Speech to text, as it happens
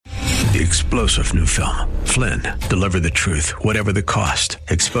The explosive new film, Flynn, deliver the truth, whatever the cost,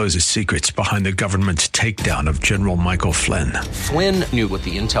 exposes secrets behind the government's takedown of General Michael Flynn. Flynn knew what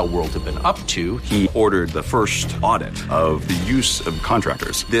the intel world had been up to. He ordered the first audit of the use of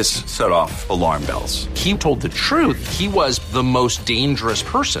contractors. This set off alarm bells. He told the truth. He was the most dangerous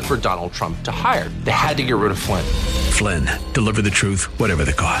person for Donald Trump to hire. They had to get rid of Flynn. Flynn, deliver the truth, whatever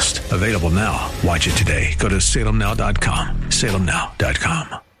the cost. Available now. Watch it today. Go to salemnow.com.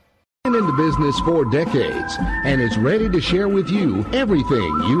 salemnow.com. Been in the business for decades and is ready to share with you everything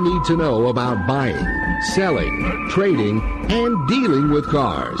you need to know about buying, selling, trading, and dealing with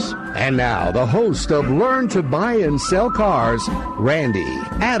cars. And now, the host of Learn to Buy and Sell Cars, Randy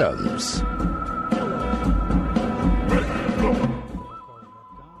Adams.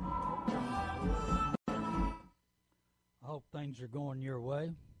 I hope things are going your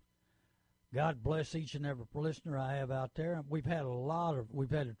way. God bless each and every listener I have out there. We've had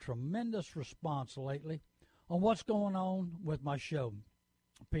a tremendous response lately on what's going on with my show.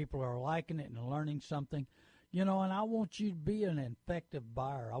 People are liking it and learning something, and I want you to be an effective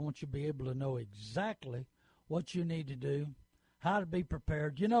buyer. I want you to be able to know exactly what you need to do, how to be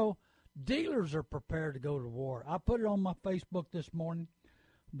prepared. Dealers are prepared to go to war. I put it on my Facebook this morning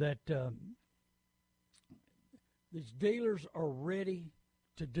that these dealers are ready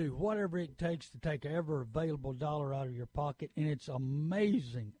to do whatever it takes to take every available dollar out of your pocket. And it's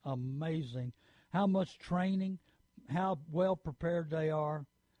amazing how much training, how well prepared they are,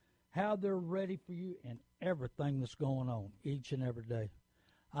 how they're ready for you, and everything that's going on each and every day.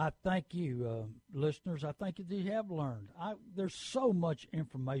 I thank you, listeners. I think that you have learned. There's so much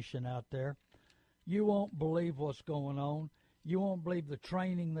information out there. You won't believe what's going on. You won't believe the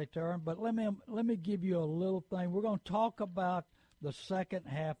training they turn. But let me give you a little thing. We're going to talk about the second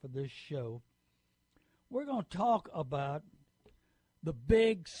half of this show. We're going to talk about the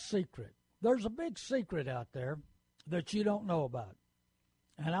big secret. There's a big secret out there that you don't know about.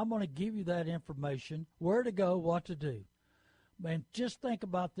 And I'm going to give you that information, where to go, what to do. And just think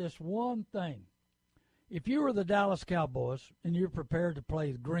about this one thing. If you were the Dallas Cowboys and you're prepared to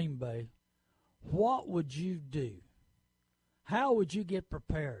play Green Bay, what would you do? How would you get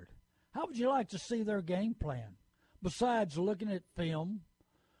prepared? How would you like to see their game plan? Besides looking at film,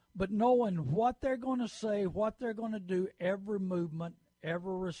 but knowing what they're going to say, what they're going to do, every movement,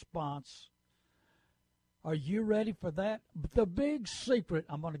 every response. Are you ready for that? The big secret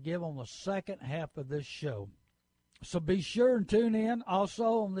I'm going to give on the second half of this show. So be sure and tune in.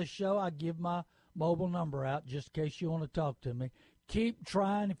 Also on this show, I give my mobile number out just in case you want to talk to me. Keep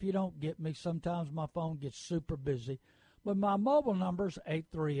trying if you don't get me. Sometimes my phone gets super busy. But my mobile number is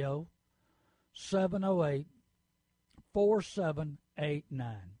 830-708-4789.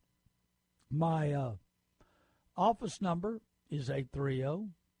 My office number is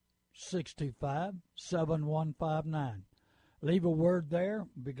 830-625-7159. Leave a word there. I'll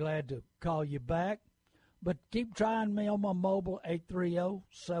be glad to call you back. But keep trying me on my mobile,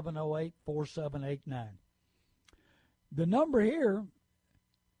 830-708-4789. The number here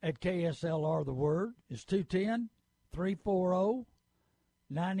at KSLR, the word, is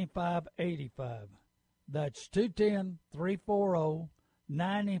 210-340-9585. That's 210-340-9585.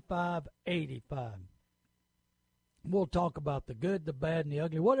 We'll talk about the good, the bad, and the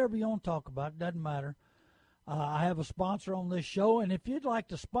ugly. Whatever you want to talk about, it doesn't matter. I have a sponsor on this show, and if you'd like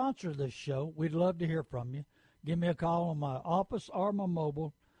to sponsor this show, we'd love to hear from you. Give me a call on my office or my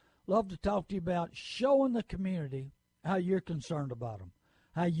mobile. Love to talk to you about showing the community how you're concerned about them,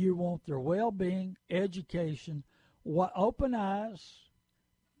 how you want their well-being, education, open eyes,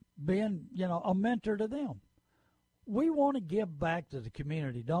 being, a mentor to them. We want to give back to the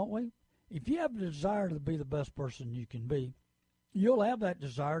community, don't we? If you have a desire to be the best person you can be, you'll have that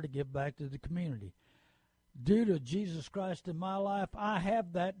desire to give back to the community. Due to Jesus Christ in my life, I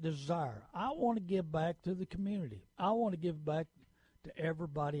have that desire. I want to give back to the community. I want to give back to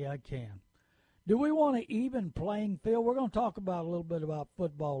everybody I can. Do we want an even playing field? We're going to talk about a little bit about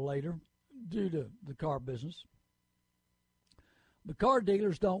football later due to the car business. The car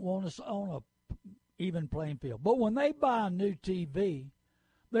dealers don't want us on a even playing field. But when they buy a new TV,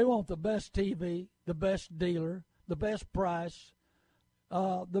 they want the best TV, the best dealer, the best price,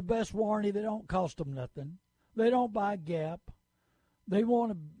 the best warranty that don't cost them nothing. They don't buy Gap. They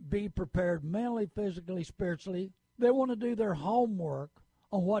want to be prepared mentally, physically, spiritually. They want to do their homework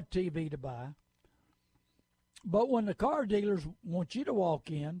on what TV to buy. But when the car dealers want you to walk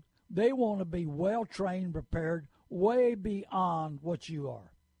in, they want to be well-trained, prepared, way beyond what you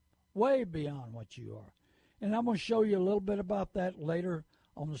are. Way beyond what you are. And I'm going to show you a little bit about that later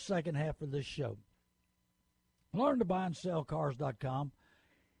on the second half of this show. LearnToBuyAndSellCars.com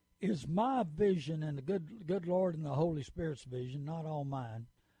is my vision and the good Lord and the Holy Spirit's vision, not all mine.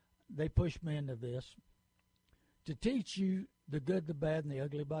 They pushed me into this to teach you the good, the bad, and the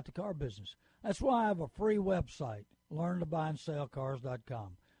ugly about the car business. That's why I have a free website,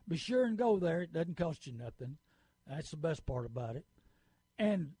 learntobuyandSellCars.com. Be sure and go there. It doesn't cost you nothing. That's the best part about it.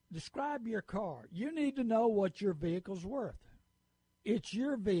 And describe your car. You need to know what your vehicle's worth. It's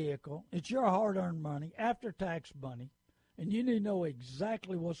your vehicle. It's your hard-earned money, after-tax money, and you need to know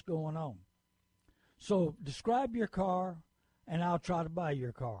exactly what's going on. So describe your car, and I'll try to buy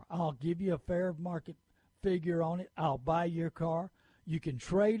your car. I'll give you a fair market figure on it. I'll buy your car. You can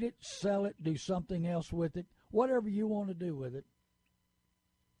trade it, sell it, do something else with it, whatever you want to do with it.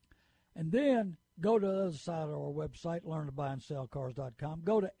 And then go to the other side of our website, learntobuyandSellCars.com.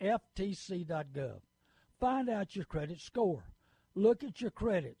 Go to ftc.gov. Find out your credit score. Look at your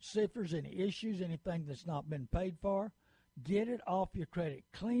credit. See if there's any issues, anything that's not been paid for. Get it off your credit.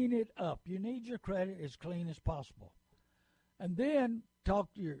 Clean it up. You need your credit as clean as possible. And then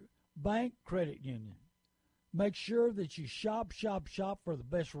talk to your bank, credit union. Make sure that you shop for the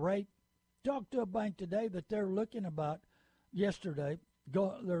best rate. Talk to a bank today that they're looking about yesterday.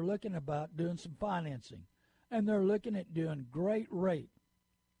 They're looking about doing some financing, and they're looking at doing great rate.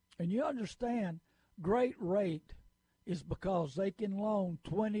 And you understand, great rate is because they can loan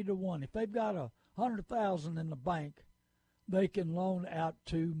 20-1. If they've got $100,000 in the bank, they can loan out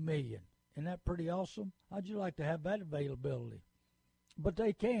 $2 million. Isn't that pretty awesome? How'd you like to have that availability? But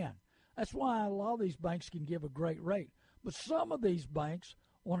they can. That's why a lot of these banks can give a great rate. But some of these banks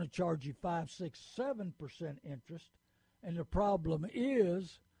want to charge you 5, 6, 7% interest. And the problem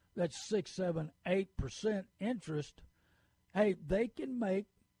is that 6, 7, 8% interest, hey, they can make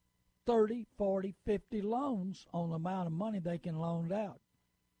 30, 40, 50 loans on the amount of money they can loan out.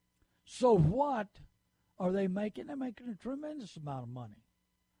 So what are they making? They're making a tremendous amount of money.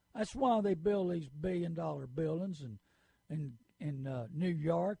 That's why they build these billion-dollar buildings in New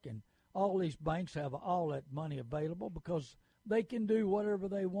York, and all these banks have all that money available because they can do whatever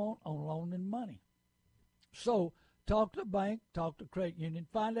they want on loaning money. So talk to the bank, talk to the credit union,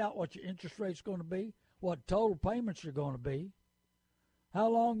 find out what your interest rate's going to be, what total payments are going to be, how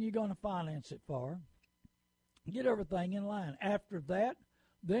long you're going to finance it for. Get everything in line. After that,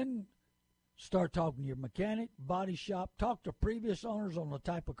 then start talking to your mechanic, body shop, talk to previous owners on the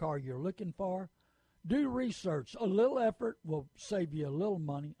type of car you're looking for. Do research. A little effort will save you a little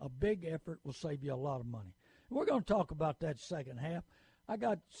money. A big effort will save you a lot of money. We're going to talk about that second half. I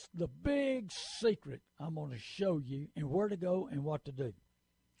got the big secret I'm going to show you and where to go and what to do.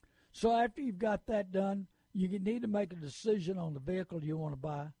 So after you've got that done, you need to make a decision on the vehicle you want to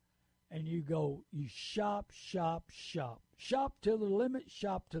buy, and you shop. Shop to the limit,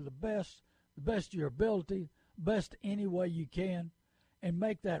 shop to the best of your ability, best any way you can, and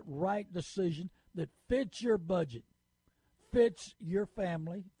make that right decision that fits your budget, fits your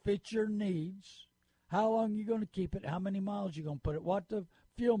family, fits your needs, how long you're going to keep it, how many miles you're going to put it, what the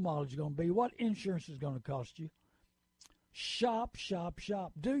fuel mileage is going to be, what insurance is going to cost you. Shop.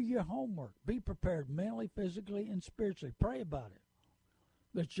 Do your homework. Be prepared mentally, physically, and spiritually. Pray about it,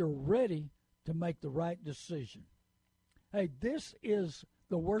 that you're ready to make the right decision. Hey, this is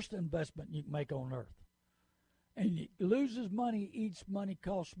the worst investment you can make on earth. And it loses money, eats money,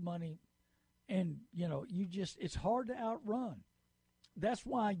 costs money, and, it's hard to outrun. That's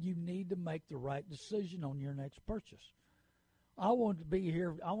why you need to make the right decision on your next purchase. I want to be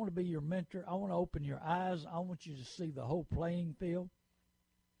here. I want to be your mentor. I want to open your eyes. I want you to see the whole playing field.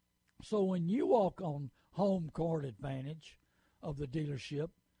 So when you walk on home court advantage of the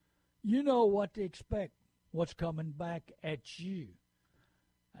dealership, you know what to expect, what's coming back at you.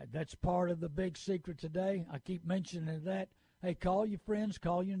 That's part of the big secret today. I keep mentioning that. Hey, call your friends,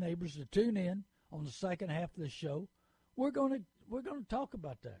 call your neighbors to tune in on the second half of the show. We're going to talk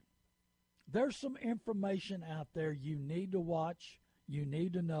about that. There's some information out there you need to watch, you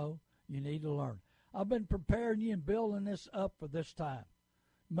need to know, you need to learn. I've been preparing you and building this up for this time,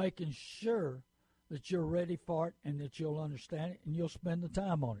 making sure that you're ready for it and that you'll understand it and you'll spend the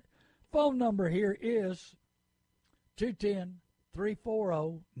time on it. Phone number here is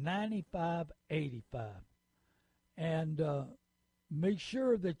 210-340-9585. And make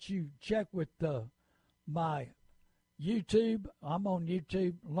sure that you check with my YouTube. I'm on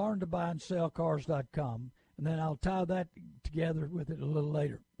YouTube, learntobuyandSellCars.com, and then I'll tie that together with it a little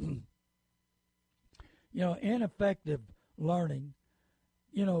later. Ineffective learning,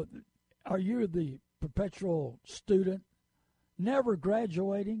 are you the perpetual student, never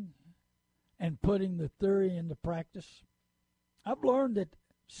graduating and putting the theory into practice? I've learned that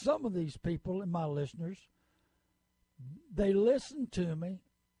some of these people, and my listeners, they listen to me,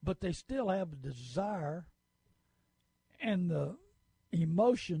 but they still have the desire and the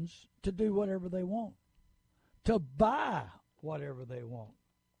emotions to do whatever they want, to buy whatever they want,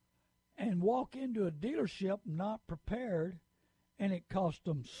 and walk into a dealership not prepared, and it costs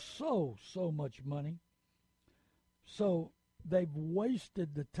them so much money. So they've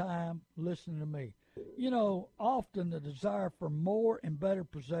wasted the time listening to me. You know, often the desire for more and better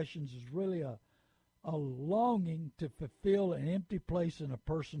possessions is really a longing to fulfill an empty place in a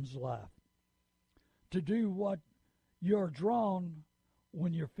person's life, to do what you're drawn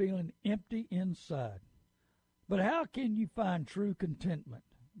when you're feeling empty inside. But how can you find true contentment?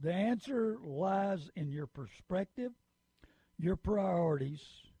 The answer lies in your perspective, your priorities,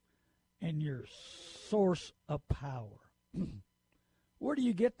 and your source of power. Where do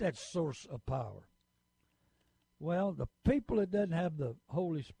you get that source of power? Well, the people that doesn't have the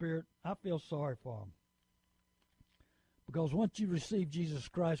Holy Spirit, I feel sorry for them. Because once you receive Jesus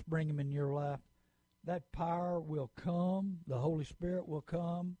Christ, bring him in your life, that power will come. The Holy Spirit will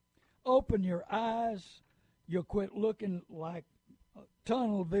come. Open your eyes. You'll quit looking like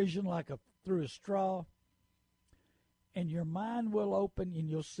tunnel vision, like through a straw. And your mind will open, and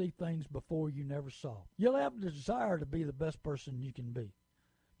you'll see things before you never saw. You'll have the desire to be the best person you can be.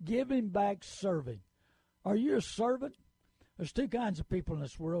 Giving back, serving. Are you a servant? There's two kinds of people in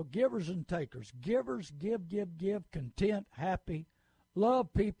this world, givers and takers. Givers, give, content, happy,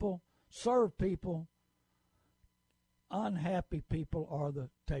 love people, serve people. Unhappy people are the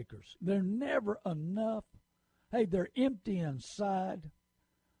takers. They're never enough. Hey, they're empty inside.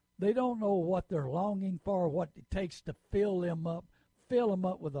 They don't know what they're longing for, what it takes to fill them up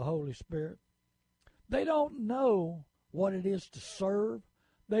with the Holy Spirit. They don't know what it is to serve.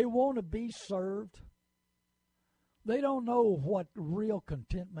 They want to be served. They don't know what real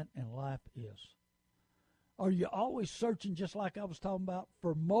contentment in life is. Are you always searching, just like I was talking about,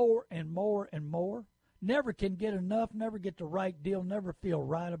 for more and more and more? Never can get enough, never get the right deal, never feel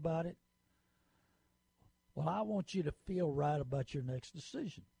right about it. Well, I want you to feel right about your next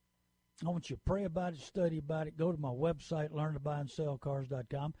decision. I want you to pray about it, study about it, go to my website,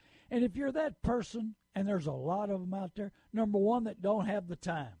 learntobuyandSellCars.com. And if you're that person, and there's a lot of them out there, number one, that don't have the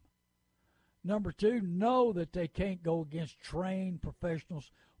time. Number two, know that they can't go against trained professionals.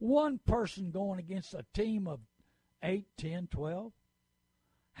 One person going against a team of 8, 10, 12.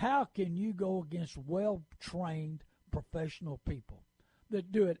 How can you go against well-trained professional people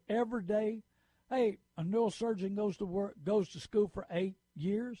that do it every day? Hey, a neurosurgeon goes to school for 8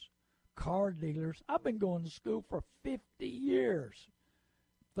 years. Car dealers, I've been going to school for 50 years.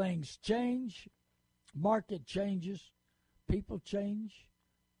 Things change, market changes, people change,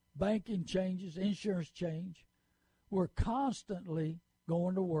 banking changes, insurance change. We're constantly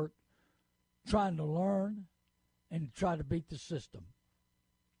going to work, trying to learn and try to beat the system.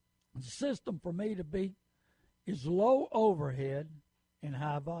 The system for me to beat is low overhead and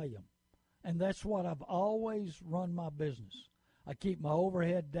high volume. And that's what I've always run my business. I keep my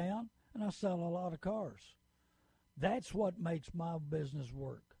overhead down, and I sell a lot of cars. That's what makes my business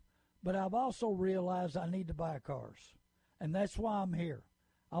work. But I've also realized I need to buy cars, and that's why I'm here.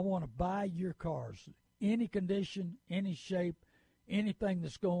 I want to buy your cars, any condition, any shape, anything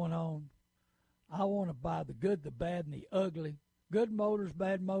that's going on. I want to buy the good, the bad, and the ugly. Good motors,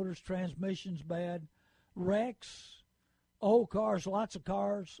 bad motors, transmissions bad, wrecks, old cars, lots of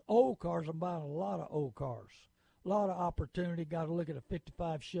cars. Old cars, I'm buying a lot of old cars. A lot of opportunity. Got to look at a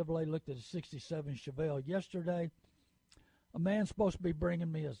 55 Chevrolet, looked at a 67 Chevelle yesterday. A man's supposed to be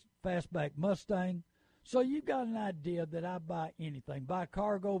bringing me a fastback Mustang. So you've got an idea that I buy anything. Buy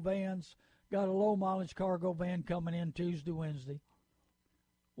cargo vans. Got a low-mileage cargo van coming in Tuesday, Wednesday.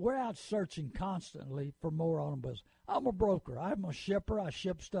 We're out searching constantly for more automobiles. I'm a broker. I'm a shipper. I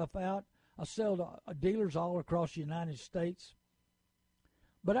ship stuff out. I sell to dealers all across the United States.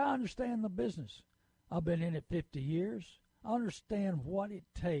 But I understand the business. I've been in it 50 years. I understand what it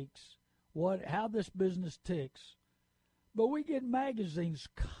takes, how this business ticks. But we get magazines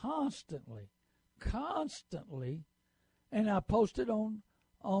constantly, and I posted on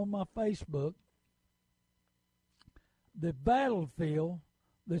my Facebook the battlefield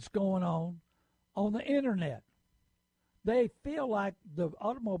that's going on the internet. They feel like the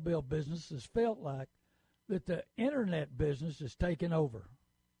automobile business has felt like that the internet business is taking over.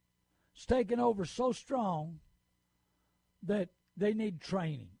 It's taken over so strong that they need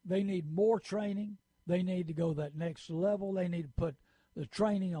training. They need more training. They need to go that next level. They need to put the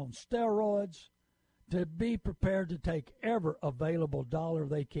training on steroids to be prepared to take every available dollar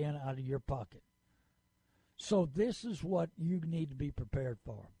they can out of your pocket. So this is what you need to be prepared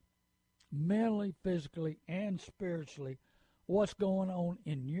for. Mentally, physically, and spiritually, what's going on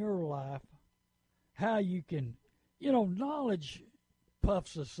in your life, how you can, knowledge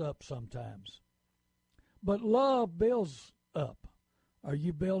puffs us up sometimes, but love builds up. Are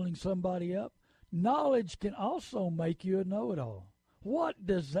you building somebody up? Knowledge can also make you a know-it-all. What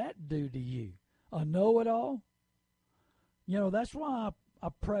does that do to you? A know-it-all? That's why I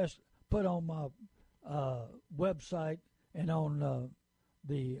put on my website and on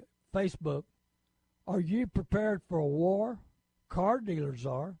the Facebook, are you prepared for a war? Car dealers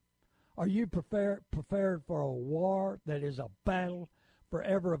are. Are you prepared for a war that is a battle for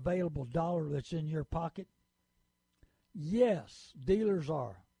every available dollar that's in your pocket? Yes, dealers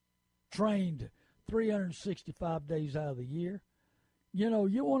are trained 365 days out of the year. You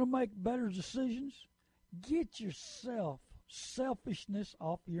want to make better decisions? Get yourself selfishness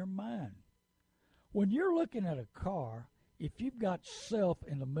off your mind. When you're looking at a car, if you've got self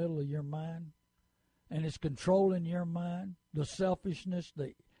in the middle of your mind and it's controlling your mind, the selfishness,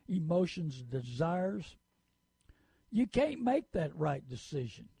 the emotions, desires, you can't make that right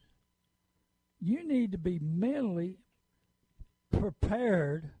decision. You need to be mentally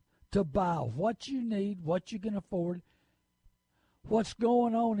prepared to buy what you need, what you can afford, what's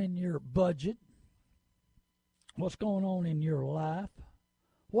going on in your budget, what's going on in your life.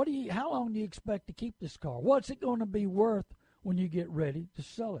 How long do you expect to keep this car? What's it going to be worth when you get ready to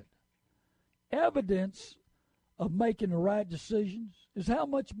sell it? Evidence of making the right decisions is how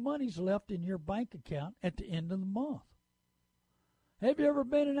much money's left in your bank account at the end of the month. Have you ever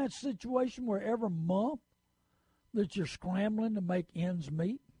been in that situation where every month that you're scrambling to make ends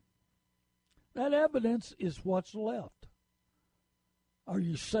meet? That evidence is what's left. Are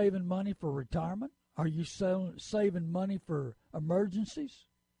you saving money for retirement? Are you saving money for emergencies?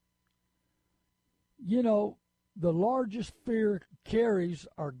 The largest fear carries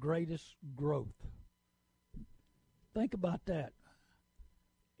our greatest growth. Think about that.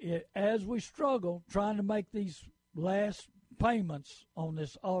 As we struggle trying to make these last payments on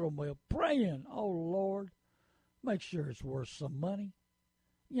this automobile, praying, oh, Lord, make sure it's worth some money.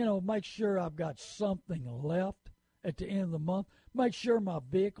 Make sure I've got something left at the end of the month. Make sure my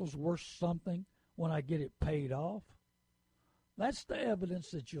vehicle's worth something when I get it paid off. That's the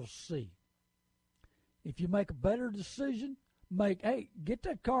evidence that you'll see. If you make a better decision, get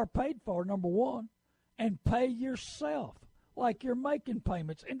that car paid for, number one, and pay yourself like you're making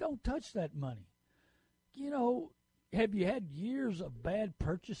payments, and don't touch that money. Have you had years of bad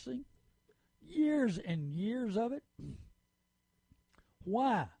purchasing? Years and years of it?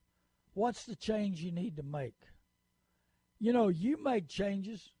 Why? What's the change you need to make? You make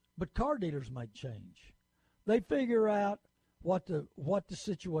changes, but car dealers make change. They figure out what the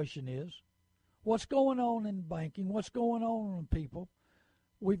situation is, what's going on in banking, what's going on in people.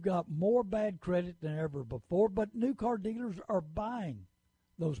 We've got more bad credit than ever before, but new car dealers are buying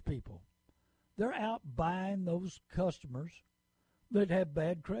those people. They're out buying those customers that have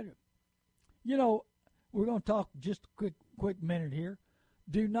bad credit. We're going to talk just a quick minute here.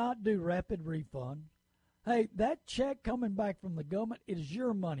 Do not do rapid refund. Hey, that check coming back from the government, it is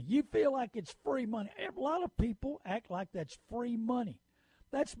your money. You feel like it's free money. A lot of people act like that's free money.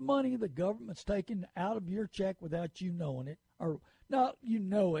 That's money the government's taking out of your check without you knowing it. Or, no, you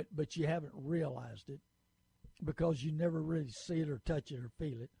know it, but you haven't realized it because you never really see it or touch it or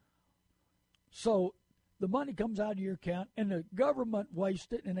feel it. So the money comes out of your account, and the government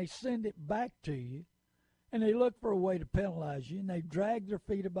wastes it, and they send it back to you, and they look for a way to penalize you, and they drag their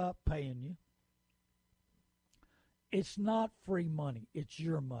feet about paying you. It's not free money. It's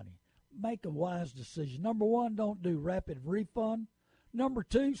your money. Make a wise decision. Number one, don't do rapid refund. Number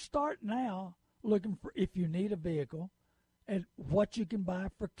two, start now looking for, if you need a vehicle, and what you can buy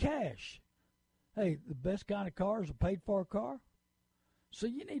for cash. Hey, the best kind of car is a paid-for car. So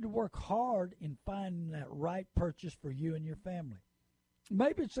you need to work hard in finding that right purchase for you and your family.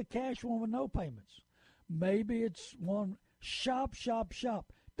 Maybe it's a cash one with no payments. Maybe it's one shop.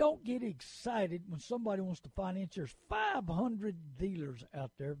 Don't get excited when somebody wants to finance you. There's 500 dealers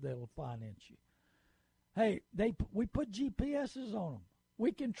out there that'll finance you. Hey, we put GPSs on them.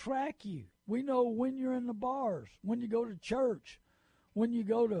 We can track you. We know when you're in the bars, when you go to church, when you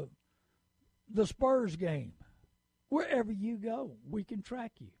go to the Spurs game. Wherever you go, we can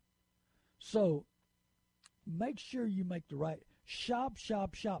track you. So make sure you make the right shop.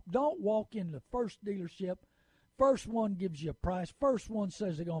 Don't walk in the first dealership. First one gives you a price. First one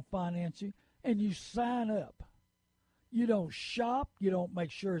says they're going to finance you, and you sign up. You don't shop. You don't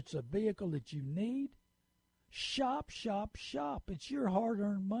make sure it's a vehicle that you need. Shop. It's your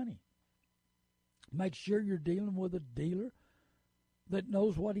hard-earned money. Make sure you're dealing with a dealer that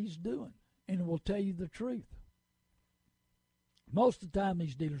knows what he's doing and will tell you the truth. Most of the time,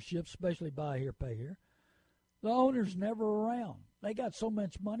 these dealerships, especially buy here, pay here, the owner's never around. They got so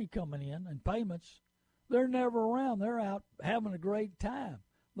much money coming in and payments, they're never around. They're out having a great time.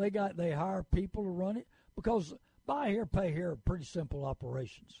 They hire people to run it because buy here, pay here are pretty simple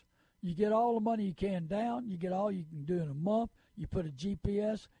operations. You get all the money you can down. You get all you can do in a month. You put a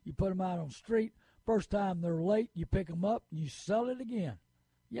GPS. You put them out on the street. First time they're late, you pick them up and you sell it again.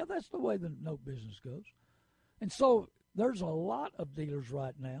 Yeah, that's the way the note business goes. And so there's a lot of dealers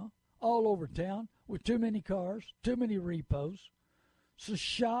right now all over town with too many cars, too many repos. So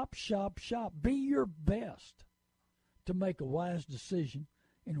shop, shop, shop. Be your best to make a wise decision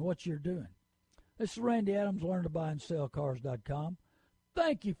in what you're doing. This is Randy Adams, learntobuyandSellCars.com.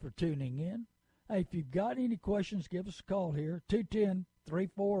 Thank you for tuning in. Hey, if you've got any questions, give us a call here,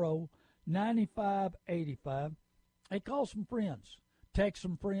 210-340-9585. Hey, call some friends, text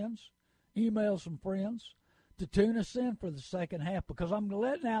some friends, email some friends to tune us in for the second half because I'm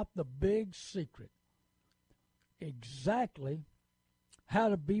letting out the big secret, exactly how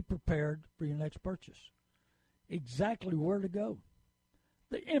to be prepared for your next purchase, exactly where to go,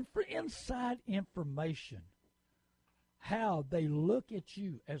 the inside information, how they look at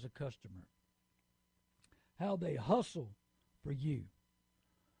you as a customer, how they hustle for you,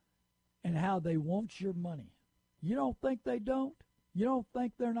 and how they want your money. You don't think they don't? You don't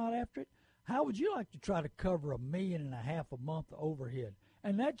think they're not after it? How would you like to try to cover $1.5 million a month overhead?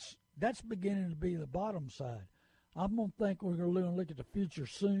 And that's beginning to be the bottom side. I'm going to think we're going to look at the future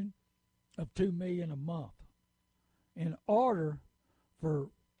soon of $2 million a month in order for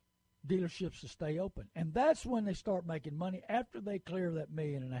dealerships to stay open. And that's when they start making money after they clear that $1.5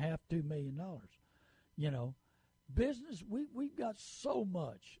 million, $2 million. You know, business, we've got so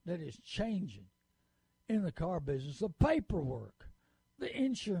much that is changing in the car business. The paperwork, the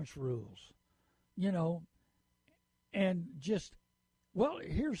insurance rules, you know, and just, well,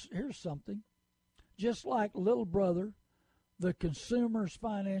 here's something. Just like Little Brother, the Consumers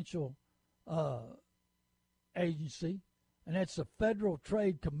Financial Agency, and that's the Federal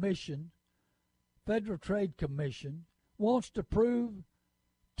Trade Commission, wants to prove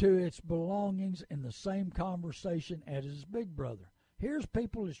to its belongings in the same conversation as its big brother. Here's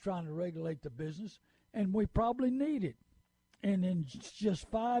people that's trying to regulate the business, and we probably need it. And in just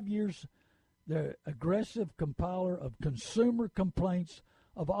 5 years, the aggressive compiler of consumer complaints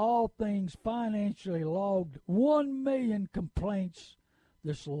of all things financially logged 1 million complaints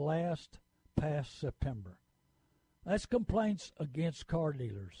this past September. That's complaints against car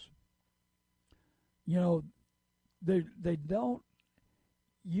dealers. You know, they don't.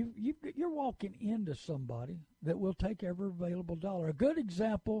 You're walking into somebody that will take every available dollar. A good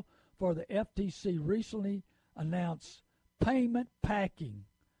example for the FTC recently announced payment packing.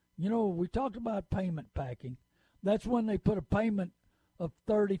 You know, we talked about payment packing. That's when they put a payment of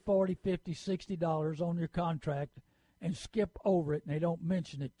 $30, $40, $50, $60 on your contract and skip over it, and they don't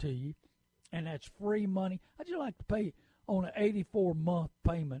mention it to you, and that's free money. How'd you like to pay on an 84-month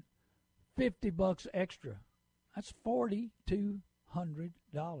payment $50 extra? That's $4,200.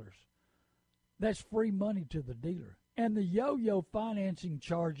 That's free money to the dealer. And the yo-yo financing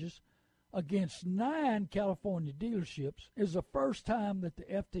charges against 9 California dealerships is the first time that the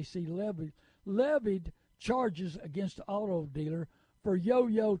FTC levied charges against the auto dealer for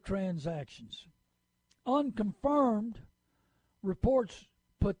yo-yo transactions. Unconfirmed reports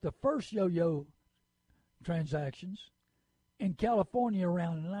put the first yo-yo transactions in California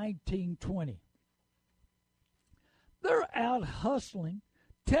around 1920. They're out hustling,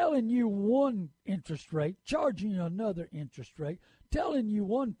 telling you one interest rate, charging you another interest rate, telling you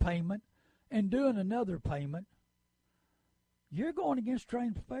one payment, and doing another payment. You're going against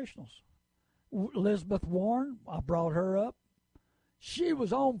trained professionals. Elizabeth Warren, I brought her up. She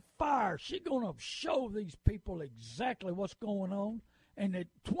was on fire. She's going to show these people exactly what's going on, and that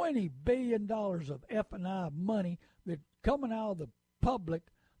 $20 billion of F&I money that's coming out of the public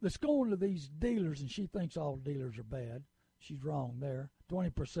that's going to these dealers, and she thinks all dealers are bad. She's wrong there.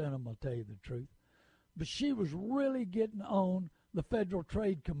 20% of them will tell you the truth. But she was really getting on the Federal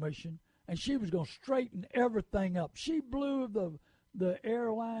Trade Commission, and she was going to straighten everything up. She blew the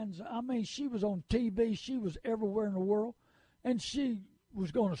airlines. I mean, she was on TV. She was everywhere in the world, and she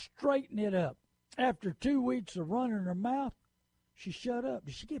was going to straighten it up. After 2 weeks of running her mouth, she shut up.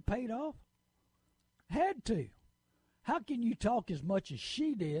 Did she get paid off? Had to. How can you talk as much as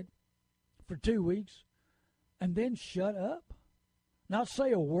she did for 2 weeks and then shut up? Not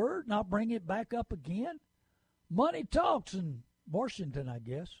say a word, not bring it back up again? Money talks in Washington, I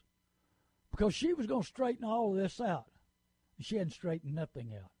guess, because she was going to straighten all of this out. She hadn't straightened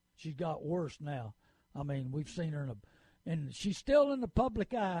nothing out. She's got worse now. I mean, we've seen her And she's still in the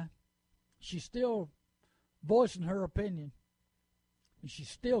public eye. She's still voicing her opinion. And she's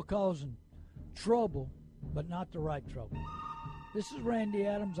still causing trouble, but not the right trouble. This is Randy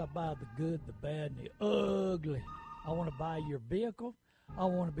Adams. I buy the good, the bad, and the ugly. I want to buy your vehicle. I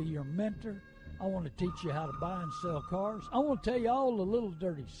want to be your mentor. I want to teach you how to buy and sell cars. I want to tell you all the little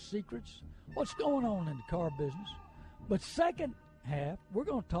dirty secrets, what's going on in the car business. But second half, we're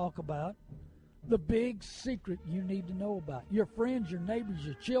going to talk about the big secret you need to know about. Your friends, your neighbors,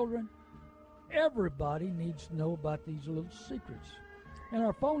 your children, everybody needs to know about these little secrets. And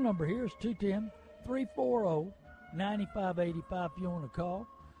our phone number here is 210-340-9585 if you want to call.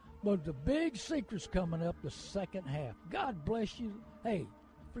 But the big secret's coming up the second half. God bless you. Hey,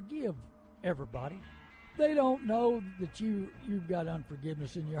 forgive everybody. They don't know that you've got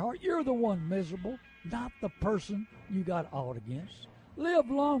unforgiveness in your heart. You're the one miserable, not the person you got aught against. Live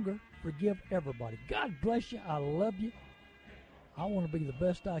longer. Forgive everybody. God bless you. I love you. I want to be the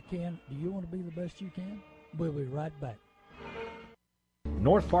best I can. Do you want to be the best you can? We'll be right back.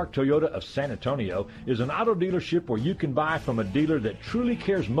 North Park Toyota of San Antonio is an auto dealership where you can buy from a dealer that truly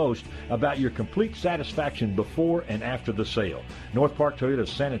cares most about your complete satisfaction before and after the sale. North Park Toyota of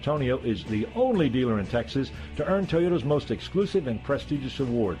San Antonio is the only dealer in Texas to earn Toyota's most exclusive and prestigious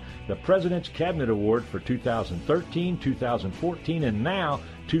award, the President's Cabinet Award for 2013, 2014, and now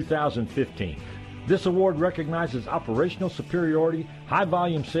 2015. This award recognizes operational superiority,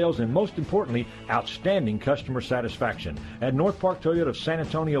 high-volume sales, and most importantly, outstanding customer satisfaction. At North Park Toyota of San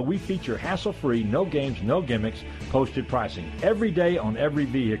Antonio, we feature hassle-free, no games, no gimmicks, posted pricing every day on every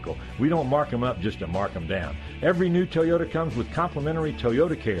vehicle. We don't mark them up just to mark them down. Every new Toyota comes with complimentary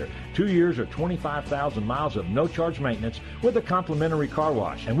Toyota Care, 2 years or 25,000 miles of no-charge maintenance with a complimentary car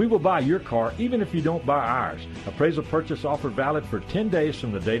wash. And we will buy your car even if you don't buy ours. Appraisal purchase offer valid for 10 days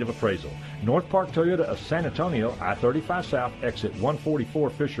from the date of appraisal. North Park Toyota of San Antonio, I-35 South, exit 144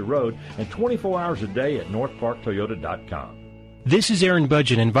 Fisher Road, and 24 hours a day at northparktoyota.com. This is Aaron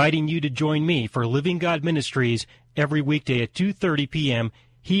Budgeon inviting you to join me for Living God Ministries every weekday at 2:30 p.m.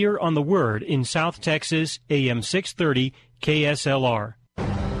 here on The Word in South Texas, AM 630 KSLR.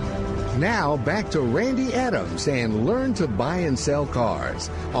 Now back to Randy Adams and Learn to Buy and Sell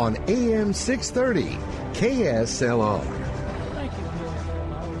Cars on AM 630 KSLR. Thank you,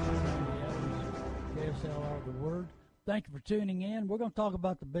 KSLR, The Word. Thank you for tuning in. We're going to talk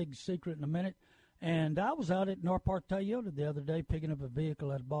about the big secret in a minute. And I was out at North Park Toyota the other day picking up a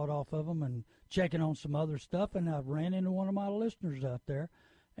vehicle I bought off of them and checking on some other stuff. And I ran into one of my listeners out there,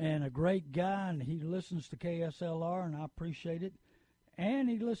 and a great guy, and he listens to KSLR, and I appreciate it. And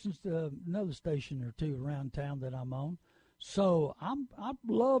he listens to another station or two around town that I'm on. So I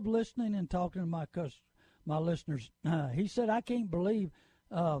love listening and talking to my listeners. He said, I can't believe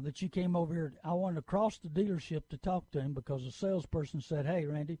that you came over here. I wanted to cross the dealership to talk to him because the salesperson said, hey,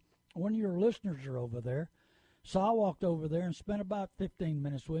 Randy, one of your listeners are over there. So I walked over there and spent about 15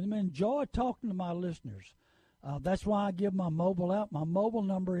 minutes with him and enjoyed talking to my listeners. That's why I give my mobile out. My mobile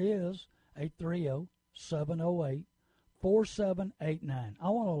number is 830-708-4789. I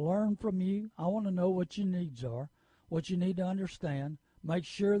want to learn from you. I want to know what your needs are, what you need to understand. Make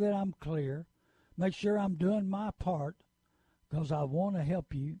sure that I'm clear. Make sure I'm doing my part because I want to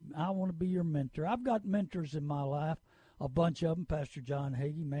help you. I want to be your mentor. I've got mentors in my life. A bunch of them, Pastor John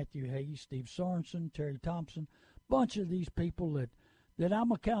Hagee, Matthew Hagee, Steve Sorensen, Terry Thompson, bunch of these people that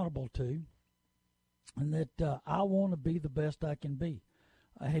I'm accountable to and that I want to be the best I can be.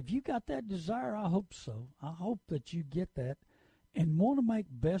 Have you got that desire? I hope so. I hope that you get that and want to make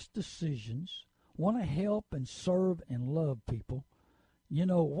best decisions, want to help and serve and love people. You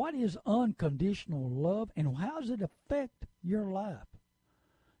know, what is unconditional love and how does it affect your life?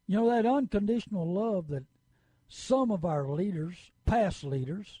 You know, that unconditional love that some of our leaders, past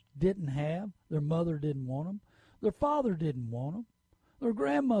leaders, didn't have. Their mother didn't want them. Their father didn't want them. Their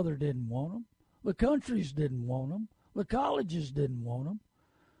grandmother didn't want them. The countries didn't want them. The colleges didn't want them.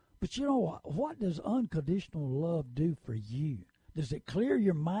 But you know what does unconditional love do for you? Does it clear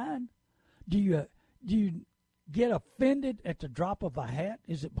your mind? Do you get offended at the drop of a hat?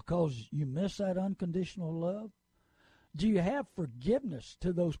 Is it because you miss that unconditional love? Do you have forgiveness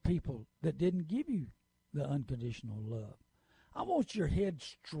to those people that didn't give you the unconditional love? I want your head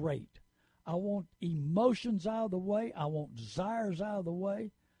straight. I want emotions out of the way. I want desires out of the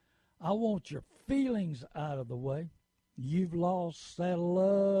way. I want your feelings out of the way. You've lost that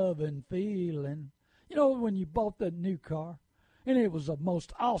love and feeling. You know, when you bought that new car and it was the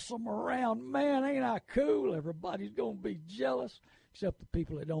most awesome around, man, ain't I cool? Everybody's going to be jealous, except the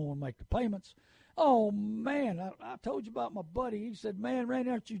people that don't want to make the payments. Oh, man, I told you about my buddy. He said, man, Randy,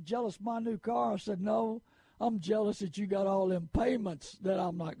 aren't you jealous of my new car? I said, no, I'm jealous that you got all them payments that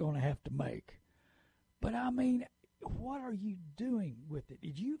I'm not going to have to make. But I mean, what are you doing with it?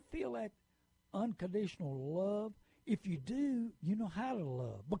 Did you feel that unconditional love? If you do, you know how to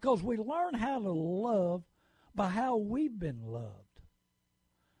love. Because we learn how to love by how we've been loved.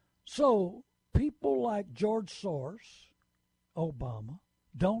 So people like George Soros, Obama,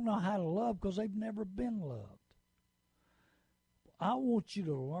 don't know how to love because they've never been loved. I want you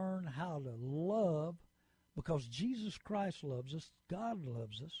to learn how to love because Jesus Christ loves us, God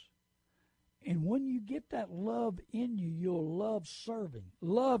loves us. And when you get that love in you, you'll love serving,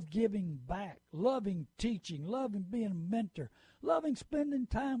 love giving back, loving teaching, loving being a mentor, loving spending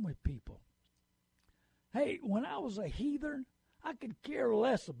time with people. Hey, when I was a heathen, I could care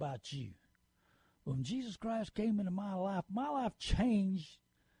less about you. When Jesus Christ came into my life changed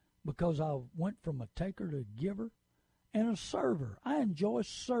because I went from a taker to a giver and a server. I enjoy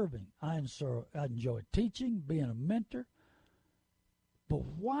serving. I enjoy teaching, being a mentor. But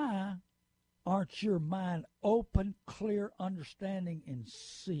why aren't your mind open, clear, understanding, and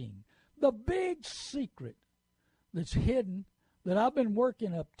seeing? The big secret that's hidden that I've been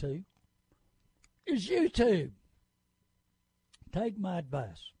working up to is YouTube. Take my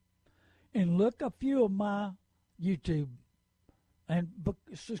advice and look a few of my YouTube and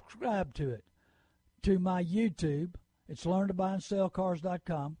subscribe to it. To my YouTube, it's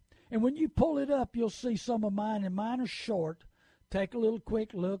learntobuyandSellCars.com. And when you pull it up, you'll see some of mine, and mine are short. Take a little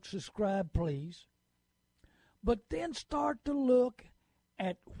quick look, subscribe, please. But then start to look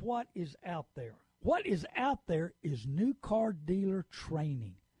at what is out there. What is out there is new car dealer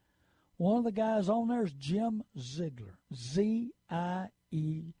training. One of the guys on there is Jim Ziegler, Ziegler.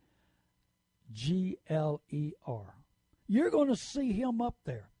 You're going to see him up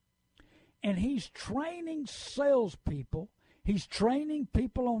there. And he's training salespeople. He's training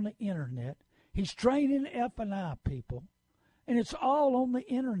people on the internet. He's training F&I people. And it's all on the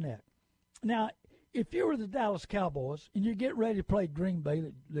internet. Now, if you were the Dallas Cowboys and you get ready to play Green Bay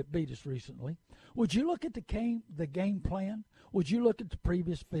that beat us recently, would you look at the game plan? Would you look at the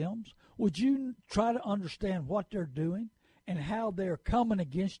previous films? Would you try to understand what they're doing and how they're coming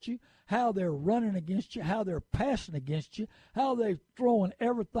against you, how they're running against you, how they're passing against you, how they're throwing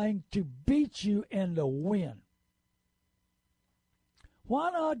everything to beat you and to win? Why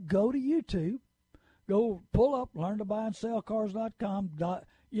not go to YouTube? Go pull up learntobuyandSellCars.com.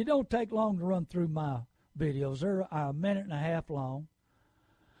 You don't take long to run through my videos. They're a minute and a half long.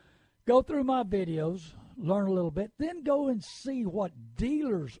 Go through my videos, learn a little bit, then go and see what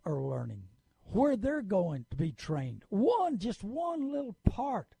dealers are learning, where they're going to be trained. Just one little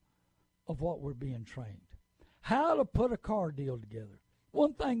part of what we're being trained. How to put a car deal together.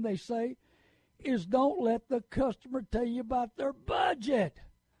 One thing they say is don't let the customer tell you about their budget.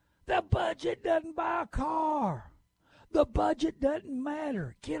 The budget doesn't buy a car. The budget doesn't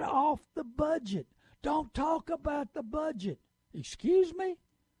matter. Get off the budget. Don't talk about the budget. Excuse me?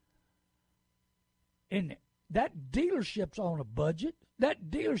 And that dealership's on a budget. That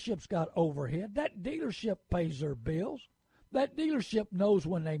dealership's got overhead. That dealership pays their bills. That dealership knows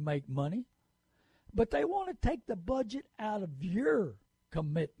when they make money. But they want to take the budget out of your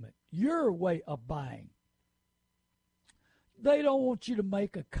commitment, your way of buying. They don't want you to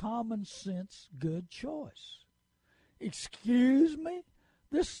make a common sense good choice. Excuse me?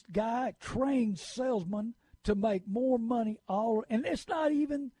 This guy trains salesmen to make more money and it's not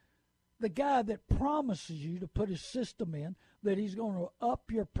even the guy that promises you to put his system in that he's going to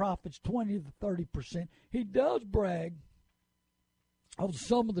up your profits 20 to 30%. He does brag of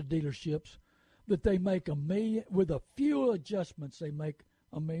some of the dealerships that they make $1 million, with a few adjustments, they make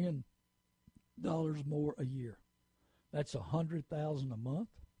 $1 million more a year. That's $100,000 a month.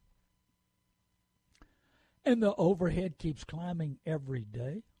 And the overhead keeps climbing every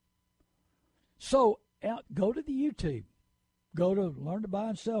day. So go to the YouTube. Go to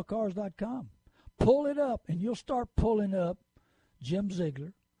learntobuyandSellCars.com. Pull it up, and you'll start pulling up Jim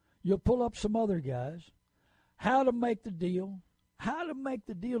Ziegler. You'll pull up some other guys. How to make the deal. How to make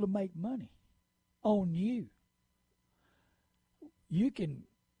the deal to make money on you. You can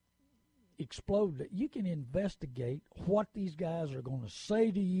explode it. You can investigate what these guys are going to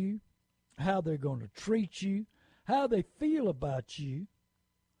say to you, how they're going to treat you, how they feel about you.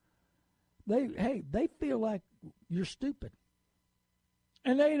 They feel like you're stupid.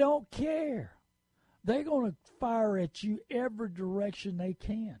 And they don't care. They're going to fire at you every direction they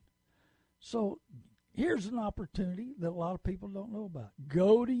can. So here's an opportunity that a lot of people don't know about.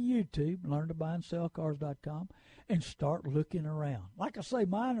 Go to YouTube, learntobuyandSellCars.com, and start looking around. Like I say,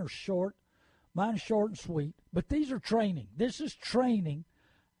 mine are short. Mine's short and sweet. But these are training. This is training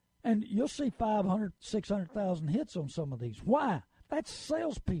And you'll see 500, 600,000 hits on some of these. Why? That's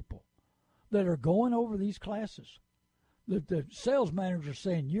salespeople that are going over these classes. The sales manager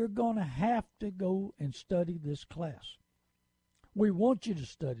saying, you're going to have to go and study this class. We want you to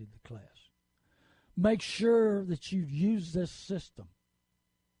study the class. Make sure that you use this system.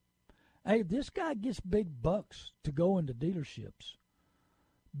 Hey, this guy gets big bucks to go into dealerships.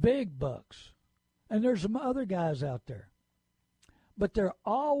 Big bucks. And there's some other guys out there. But they're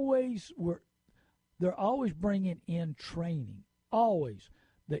always bringing in training. Always.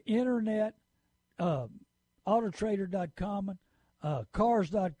 The internet, Autotrader.com,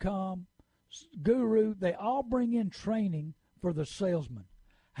 Cars.com, Guru, they all bring in training for the salesman,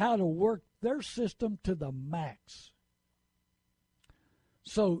 how to work their system to the max.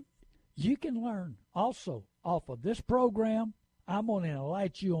 So you can learn also off of this program. I'm going to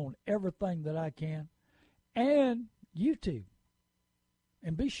enlighten you on everything that I can, and YouTube.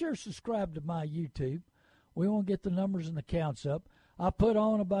 And be sure to subscribe to my YouTube. We want to get the numbers and the counts up. I put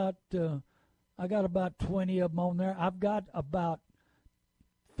on about, I got about 20 of them on there. I've got about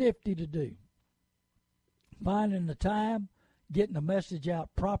 50 to do. Finding the time, getting the message out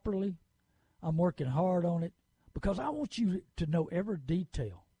properly. I'm working hard on it because I want you to know every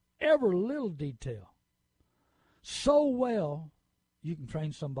detail, every little detail. So well you can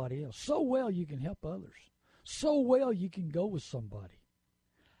train somebody else. So well you can help others. So well you can go with somebody.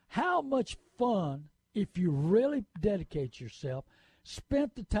 How much fun, if you really dedicate yourself,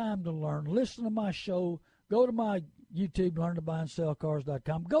 spent the time to learn, listen to my show, go to my YouTube,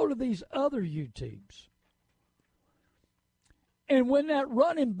 LearnToBuyAndSellCars.com, go to these other YouTubes. And when that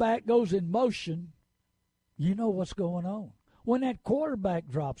running back goes in motion, you know what's going on. When that quarterback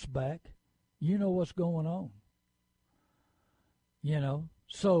drops back, you know what's going on. You know,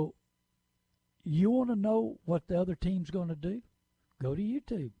 so you want to know what the other team's going to do? Go to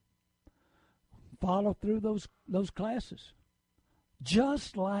YouTube. Follow through those classes,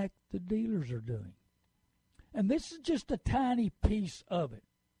 just like the dealers are doing. And this is just a tiny piece of it,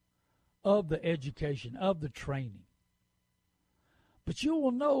 of the education, of the training. But you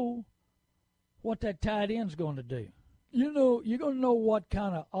will know what that tight end's going to do. You know, you're going to know what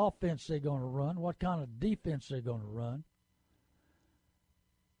kind of offense they're going to run, what kind of defense they're going to run.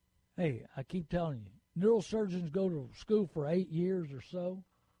 Hey, I keep telling you, neurosurgeons go to school for 8 years or so.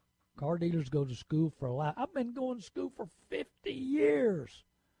 Car dealers go to school for a life. I've been going to school for 50 years.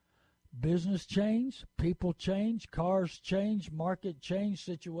 Business change, people change, cars change, market change,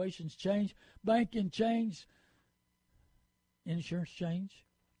 situations change, banking change, insurance change.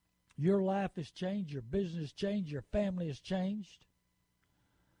 Your life has changed, your business changed, your family has changed.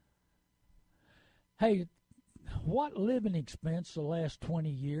 Hey, what living expense the last 20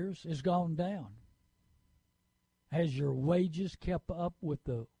 years has gone down? Has your wages kept up with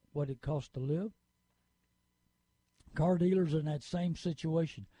what it costs to live? Car dealers are in that same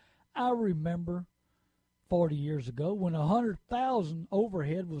situation. I remember 40 years ago when 100,000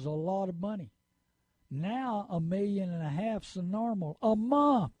 overhead was a lot of money. Now $1.5 million is the normal a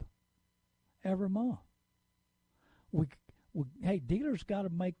month, every month. Hey, dealers got to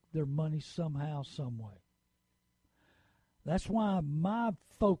make their money somehow, some way. That's why my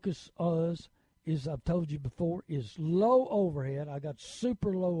focus is I've told you before, is low overhead. I got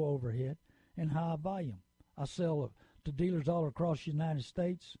super low overhead and high volume. I sell to dealers all across the United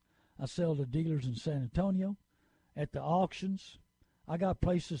States. I sell to dealers in San Antonio, at the auctions. I got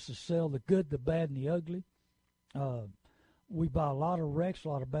places to sell the good, the bad, and the ugly. We buy a lot of wrecks, a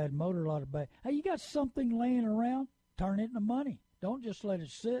lot of bad motor, a lot of bad. Hey, you got something laying around? Turn it into money. Don't just let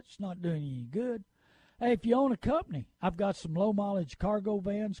it sit. It's not doing you any good. Hey, if you own a company, I've got some low-mileage cargo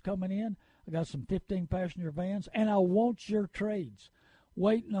vans coming in. I got some 15-passenger vans, and I want your trades.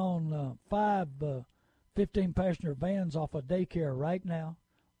 Waiting on 5 15-passenger vans off a daycare right now.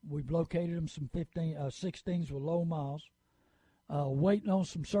 We've located them some 16s with low miles. Waiting on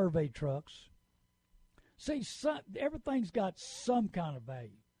some survey trucks. See, everything's got some kind of value.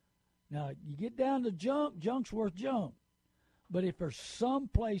 Now, you get down to junk, junk's worth junk. But if there's some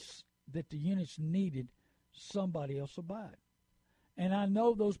place that the unit's needed, somebody else will buy it. And I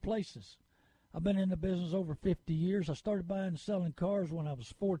know those places. I've been in the business over 50 years. I started buying and selling cars when I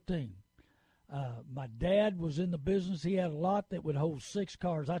was 14. My dad was in the business. He had a lot that would hold 6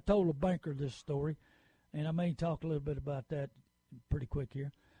 cars. I told a banker this story, and I may talk a little bit about that pretty quick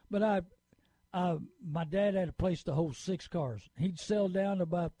here. But my dad had a place to hold 6 cars. He'd sell down to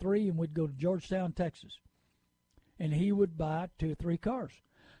about 3, and we'd go to Georgetown, Texas. And he would buy 2 or 3 cars,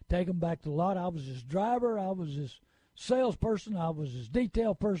 take them back to the lot. I was his driver. I was his salesperson. I was his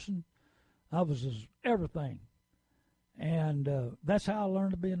detail person. I was his everything. And that's how I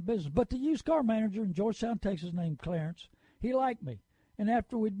learned to be in the business. But the used car manager in Georgetown, Texas, named Clarence, he liked me. And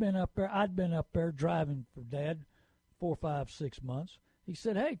after I'd been up there driving for Dad 4, 5, 6 months. He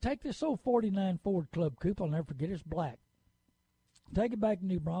said, hey, take this old 49 Ford Club Coupe. I'll never forget it. It's black. Take it back to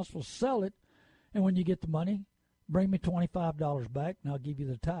New Braunfels, sell it, and when you get the money, bring me $25 back, and I'll give you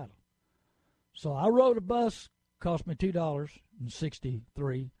the title. So I rode a bus, cost me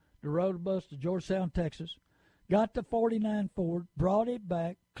 $2.63. I rode a bus to Georgetown, Texas, got the 49 Ford, brought it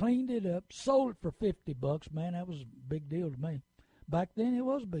back, cleaned it up, sold it for $50. Man, that was a big deal to me. Back then, it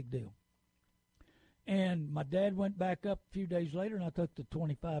was a big deal. And my dad went back up a few days later, and I took the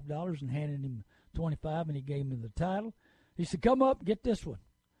 $25 and handed him $25, and he gave me the title. He said, come up and get this one.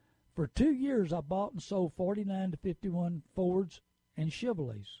 For 2 years, I bought and sold 49 to 51 Fords and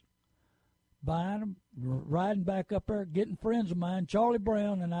Chevrolets. Buying them, riding back up there, getting friends of mine, Charlie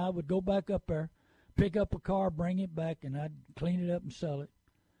Brown and I would go back up there, pick up a car, bring it back, and I'd clean it up and sell it.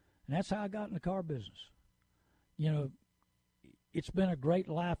 And that's how I got in the car business. You know, it's been a great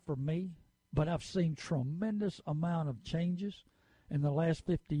life for me, but I've seen tremendous amount of changes in the last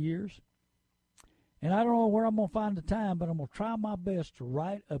 50 years. And I don't know where I'm going to find the time, but I'm going to try my best to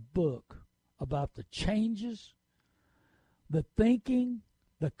write a book about the changes, the thinking,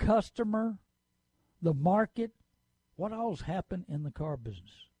 the customer, the market, what all's happened in the car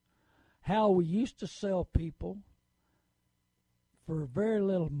business. How we used to sell people for very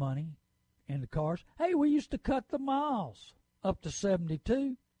little money in the cars. Hey, we used to cut the miles up to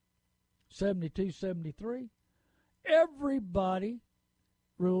 72, 73. Everybody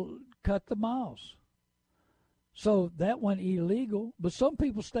cut the miles. So that went illegal, but some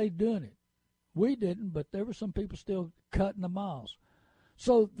people stayed doing it. We didn't, but there were some people still cutting the miles.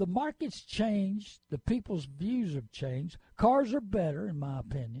 So the market's changed. The people's views have changed. Cars are better, in my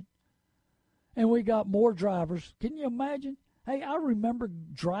opinion. And we got more drivers. Can you imagine? Hey, I remember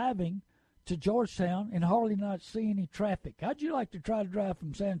driving to Georgetown and hardly not see any traffic. How'd you like to try to drive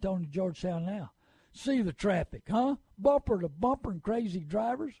from San Antonio to Georgetown now? See the traffic, huh? Bumper to bumper and crazy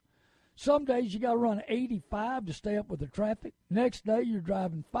drivers. Some days you got to run 85 to stay up with the traffic. Next day you're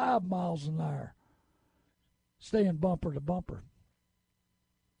driving 5 miles an hour, staying bumper to bumper.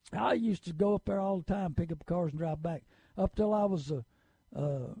 I used to go up there all the time, pick up cars and drive back, up till I was a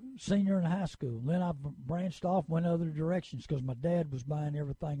senior in high school. Then I branched off, went other directions because my dad was buying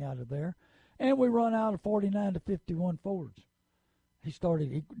everything out of there. And we run out of 49 to 51 Fords. He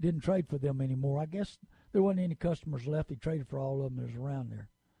didn't trade for them anymore. I guess there wasn't any customers left. He traded for all of them that was around there.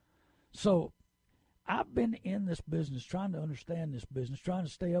 So I've been in this business, trying to understand this business, trying to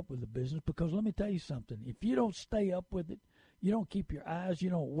stay up with the business, because let me tell you something. If you don't stay up with it, you don't keep your eyes, you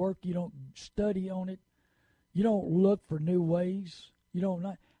don't work, you don't study on it, you don't look for new ways, you don't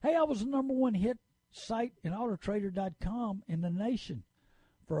know. Hey, I was the #1 hit site in Autotrader.com in the nation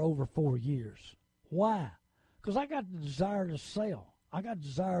for over 4 years. Why? Because I got the desire to sell. I got the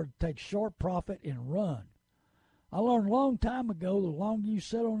desire to take short profit and run. I learned a long time ago, the longer you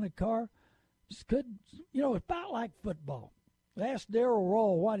sit on the car, it's about like football. I asked Darrell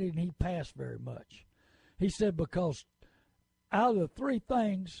Royal why didn't he pass very much. He said because out of the 3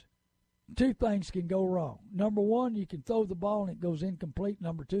 things, 2 things can go wrong. Number 1, you can throw the ball and it goes incomplete.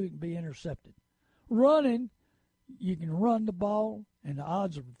 Number 2, it can be intercepted. Running, you can run the ball and the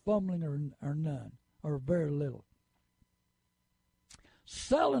odds of fumbling are none, or very little.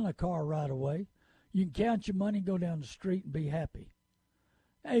 Selling a car right away, you can count your money, go down the street, and be happy.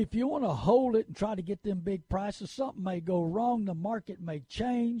 Hey, if you want to hold it and try to get them big prices, something may go wrong. The market may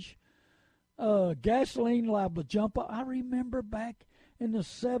change. Gasoline liable to jump up. I remember back in the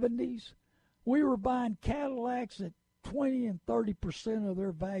 70s, we were buying Cadillacs at 20 and 30% of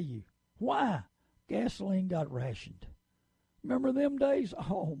their value. Why? Gasoline got rationed. Remember them days?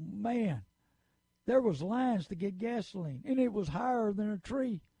 Oh, man. There was lines to get gasoline, and it was higher than a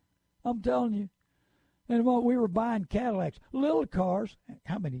tree. I'm telling you. And we were buying Cadillacs, little cars.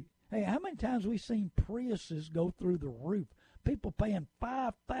 How many times we seen Priuses go through the roof? People paying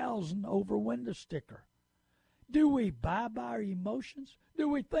 $5,000 over window sticker. Do we buy by our emotions? Do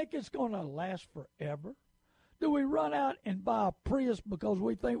we think it's going to last forever? Do we run out and buy a Prius because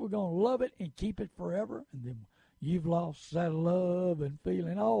we think we're going to love it and keep it forever? And then you've lost that love and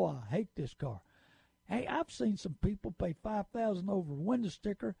feeling, oh, I hate this car. Hey, I've seen some people pay $5,000 over a window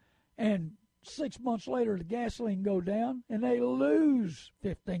sticker, and 6 months later the gasoline go down, and they lose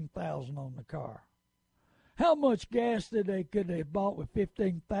 $15,000 on the car. How much gas could they have bought with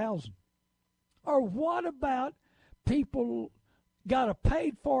 $15,000? Or what about people got a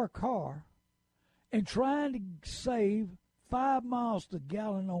paid-for car and trying to save 5 miles to the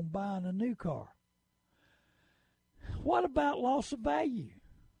gallon on buying a new car? What about loss of value?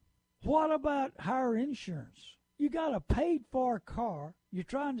 What about higher insurance? You got a paid-for car. You're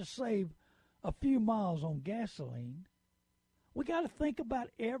trying to save a few miles on gasoline. We got to think about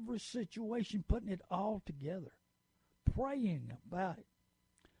every situation, putting it all together, praying about it.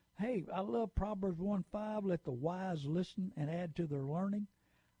 Hey, I love Proverbs 1:5. Let the wise listen and add to their learning.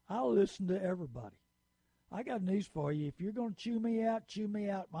 I'll listen to everybody. I got news for you. If you're going to chew me out, chew me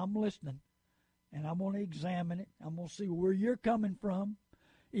out. I'm listening, and I'm going to examine it. I'm going to see where you're coming from.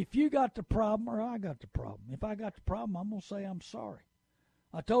 If you got the problem or I got the problem. If I got the problem, I'm going to say I'm sorry.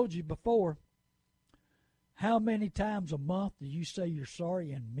 I told you before, how many times a month do you say you're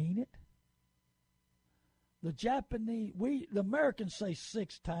sorry and mean it? The Americans say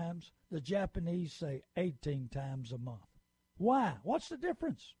 6 times. The Japanese say 18 times a month. Why? What's the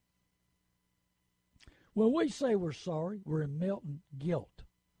difference? When we say we're sorry, we're admitting guilt.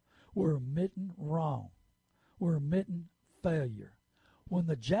 We're admitting wrong. We're admitting failure. When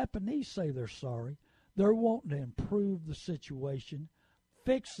the Japanese say they're sorry, they're wanting to improve the situation,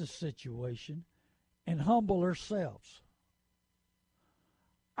 fix the situation, and humble themselves.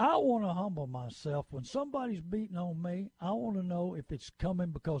 I want to humble myself. When somebody's beating on me, I want to know if it's coming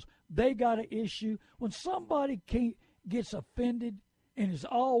because they got an issue. When somebody gets offended and is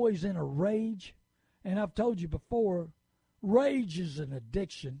always in a rage, and I've told you before, rage is an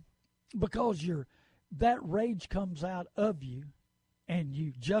addiction because that rage comes out of you and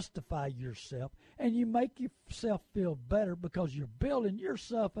you justify yourself and you make yourself feel better because you're building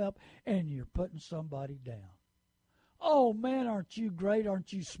yourself up and you're putting somebody down. Oh, man, aren't you great?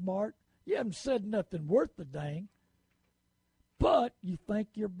 Aren't you smart? You haven't said nothing worth the dang, but you think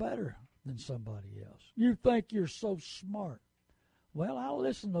you're better than somebody else. You think you're so smart. Well, I'll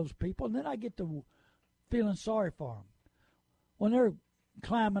listen to those people, and then I get to feeling sorry for them. When they're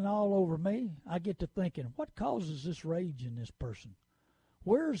climbing all over me, I get to thinking, what causes this rage in this person?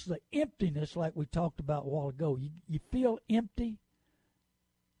 Where's the emptiness like we talked about a while ago? You feel empty.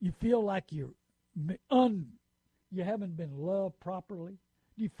 You feel like you haven't been loved properly.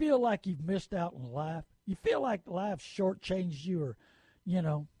 You feel like you've missed out on life. You feel like life shortchanged you or,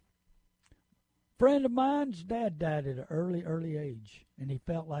 Friend of mine's dad died at an early age, and he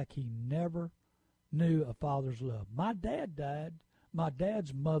felt like he never knew a father's love. My dad died. My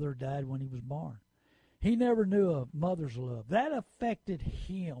dad's mother died when he was born. He never knew a mother's love. That affected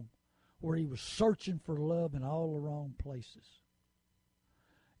him where he was searching for love in all the wrong places.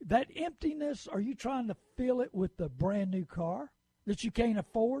 That emptiness, are you trying to fill it with a brand new car that you can't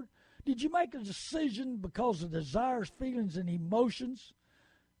afford? Did you make a decision because of desires, feelings, and emotions,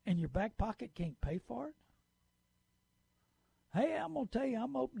 and your back pocket can't pay for it? Hey, I'm going to tell you,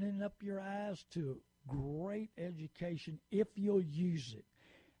 I'm opening up your eyes to great education if you'll use it.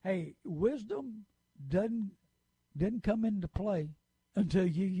 Hey, wisdom doesn't come into play until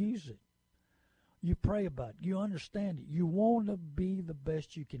you use it. You pray about it. You understand it. You want to be the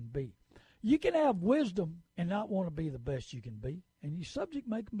best you can be. You can have wisdom and not want to be the best you can be, and you subject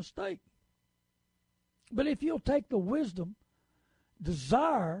make a mistake. But if you'll take the wisdom,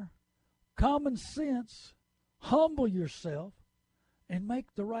 desire, common sense, humble yourself, and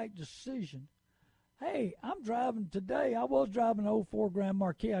make the right decision. Hey, I'm driving today. I was driving an old 4 Grand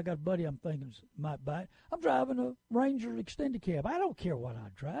Marquis. I got a buddy I'm thinking might buy it. I'm driving a Ranger extended cab. I don't care what I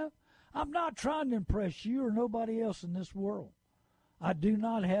drive. I'm not trying to impress you or nobody else in this world. I do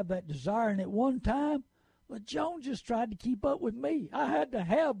not have that desire. And at one time, but Joan just tried to keep up with me. I had to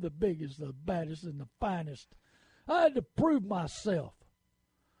have the biggest, the baddest, and the finest. I had to prove myself.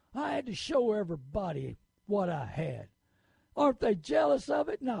 I had to show everybody what I had. Aren't they jealous of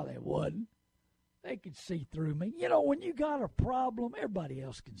it? No, they wasn't. They could see through me. When you got a problem, everybody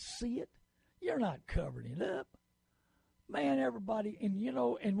else can see it. You're not covering it up. Man, everybody,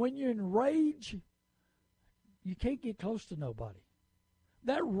 and when you're in rage, you can't get close to nobody.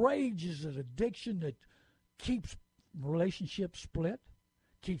 That rage is an addiction that keeps relationships split,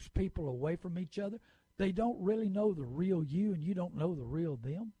 keeps people away from each other. They don't really know the real you, and you don't know the real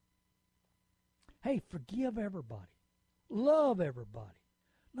them. Hey, forgive everybody. Love everybody,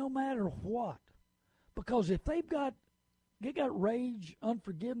 no matter what. Because if they got rage,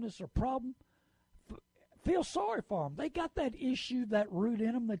 unforgiveness, or problem, feel sorry for them. They got that issue, that root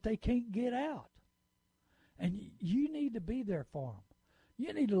in them that they can't get out. And you need to be there for them.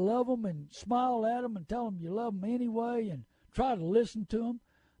 You need to love them and smile at them and tell them you love them anyway and try to listen to them.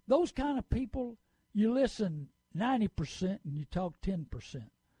 Those kind of people, you listen 90% and you talk 10%.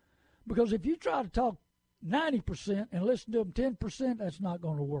 Because if you try to talk 90% and listen to them 10%, that's not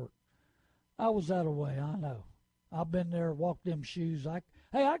going to work. I was that way, I know. I've been there, walked them shoes. I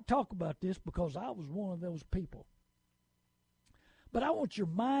can talk about this because I was one of those people. But I want your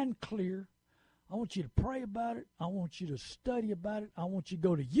mind clear. I want you to pray about it. I want you to study about it. I want you to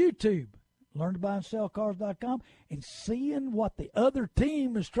go to YouTube, learntobuyandSellCars.com, and seeing what the other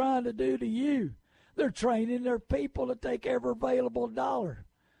team is trying to do to you. They're training their people to take every available dollar.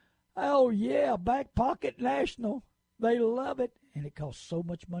 Oh, yeah, Back Pocket National. They love it, and it costs so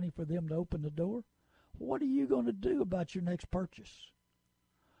much money for them to open the door. What are you going to do about your next purchase?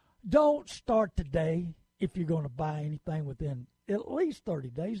 Don't start today if you're going to buy anything within at least 30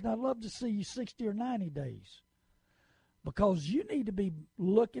 days, and I'd love to see you 60 or 90 days, because you need to be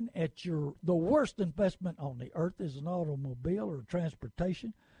looking at the worst investment on the earth is an automobile or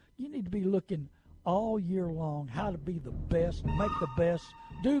transportation. You need to be looking all year long how to be the best, make the best,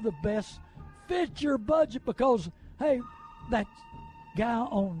 do the best, fit your budget, because, hey, that guy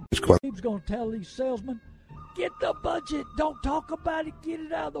on YouTube's going to tell these salesmen, get the budget, don't talk about it, get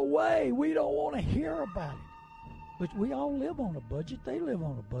it out of the way. We don't want to hear about it. But we all live on a budget. They live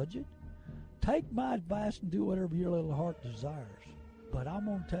on a budget. Take my advice and do whatever your little heart desires. But I'm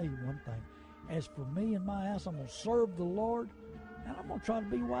going to tell you one thing. As for me and my house, I'm going to serve the Lord, and I'm going to try to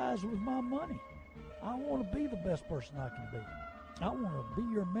be wise with my money. I want to be the best person I can be. I want to be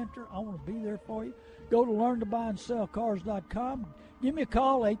your mentor. I want to be there for you. Go to learntobuyandSellCars.com. Give me a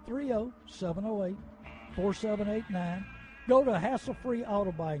call, 830-708-4789. Go to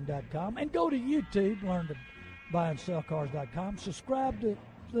hasslefreeautobuying.com and go to YouTube, learntobuyandSellCars.com. Subscribe to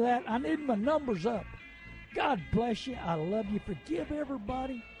that. I need my numbers up. God bless you. I love you. Forgive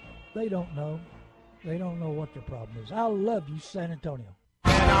everybody. They don't know. They don't know what their problem is. I love you, San Antonio.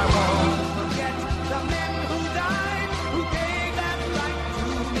 And I won't forget the men who died, who gave that right to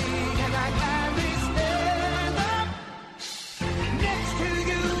me, and I gladly stand up next to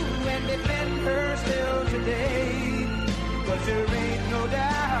you and defend her still today, 'cause there ain't no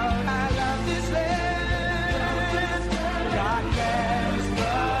doubt I love this land. God bless the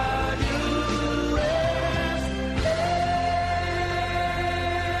USA.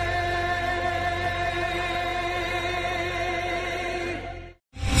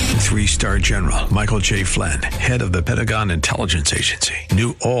 3-star General Michael J. Flynn, head of the Pentagon Intelligence Agency,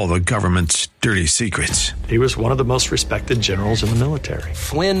 knew all the government's dirty secrets. He was one of the most respected generals in the military.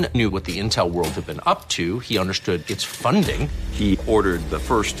 Flynn knew what the intel world had been up to. He understood its funding. He ordered the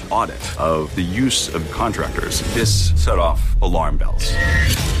first audit of the use of contractors. This set off alarm bells.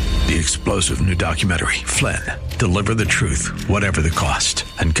 The explosive new documentary, Flynn, Deliver the Truth, Whatever the Cost,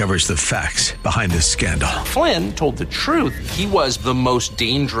 uncovers the facts behind this scandal. Flynn told the truth. He was the most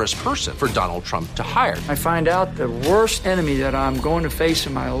dangerous person for Donald Trump to hire. I find out the worst enemy that I'm going to face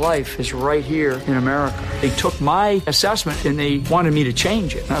in my life is right here in America. They took my assessment and they wanted me to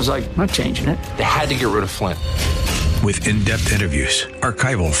change it. And I was like, I'm not changing it. They had to get rid of Flynn. With in-depth interviews,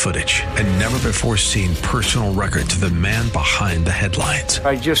 archival footage, and never-before-seen personal records of the man behind the headlines.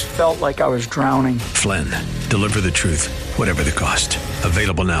 I just felt like I was drowning. Flynn, Deliver the Truth, Whatever the Cost.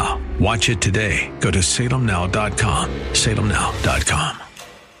 Available now. Watch it today. Go to salemnow.com. salemnow.com.